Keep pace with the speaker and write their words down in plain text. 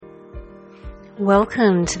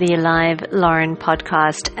Welcome to the Alive Lauren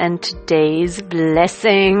podcast and today's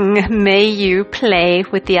blessing. May you play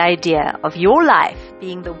with the idea of your life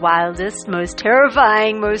being the wildest, most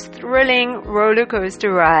terrifying, most thrilling roller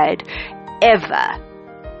coaster ride ever.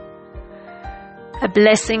 A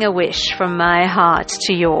blessing, a wish from my heart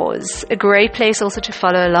to yours. A great place also to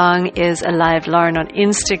follow along is Alive Lauren on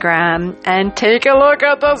Instagram. And take a look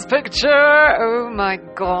at this picture. Oh my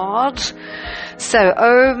God. So,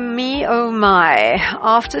 oh me, oh my.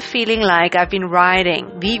 After feeling like I've been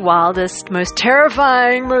riding the wildest, most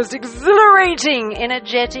terrifying, most exhilarating,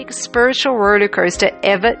 energetic, spiritual roller coaster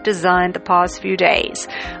ever designed the past few days,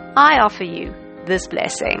 I offer you this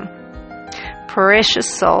blessing.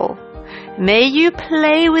 Precious soul, may you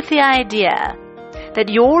play with the idea that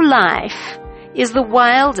your life is the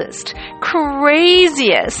wildest,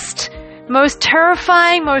 craziest, most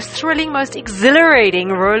terrifying, most thrilling, most exhilarating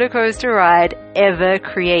roller coaster ride ever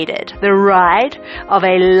created. The ride of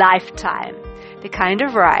a lifetime. The kind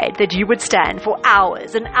of ride that you would stand for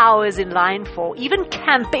hours and hours in line for, even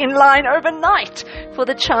camp in line overnight for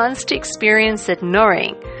the chance to experience it,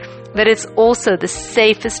 knowing that it's also the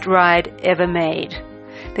safest ride ever made.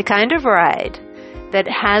 The kind of ride that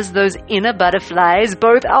has those inner butterflies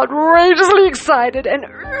both outrageously excited and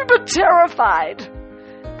uber terrified.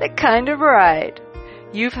 The kind of ride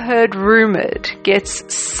you've heard rumored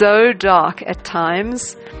gets so dark at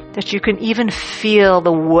times that you can even feel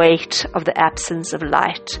the weight of the absence of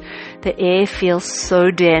light. The air feels so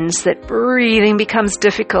dense that breathing becomes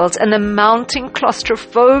difficult and the mounting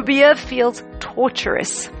claustrophobia feels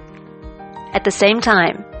torturous. At the same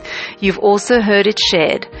time, you've also heard it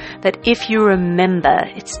shared that if you remember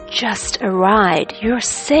it's just a ride, you're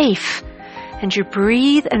safe, and you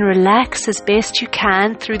breathe and relax as best you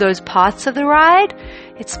can through those parts of the ride,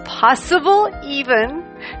 it's possible even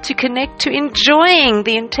to connect to enjoying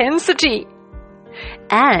the intensity.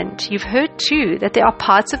 And you've heard too that there are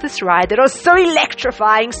parts of this ride that are so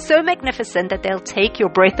electrifying, so magnificent that they'll take your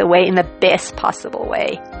breath away in the best possible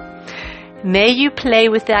way. May you play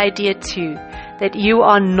with the idea too that you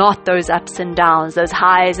are not those ups and downs, those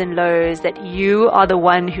highs and lows, that you are the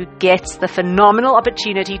one who gets the phenomenal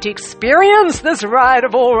opportunity to experience this ride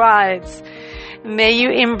of all rides. May you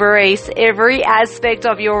embrace every aspect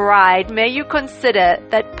of your ride. May you consider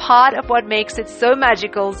that part of what makes it so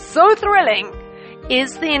magical, so thrilling,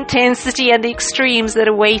 is the intensity and the extremes that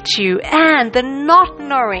await you and the not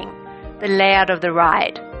knowing the layout of the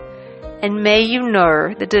ride. And may you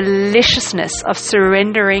know the deliciousness of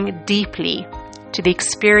surrendering deeply to the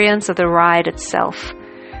experience of the ride itself.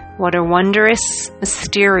 What a wondrous,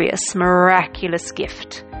 mysterious, miraculous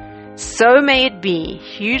gift. So may it be.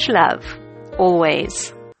 Huge love,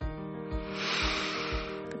 always.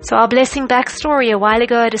 So our blessing backstory: a while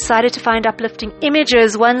ago I decided to find uplifting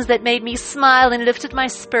images, ones that made me smile and lifted my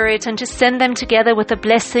spirit, and to send them together with a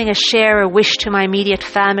blessing, a share, a wish to my immediate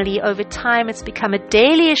family. Over time it's become a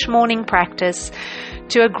daily-ish morning practice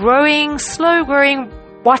to a growing, slow-growing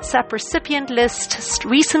WhatsApp recipient list.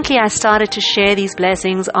 Recently I started to share these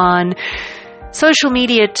blessings on social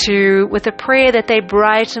media too, with a prayer that they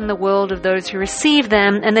brighten the world of those who receive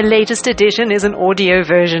them, and the latest edition is an audio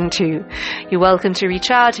version too. You're welcome to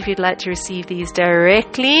reach out if you'd like to receive these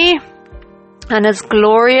directly. On this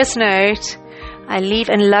glorious note, I leave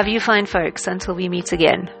and love you fine folks until we meet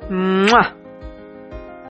again. Mwah!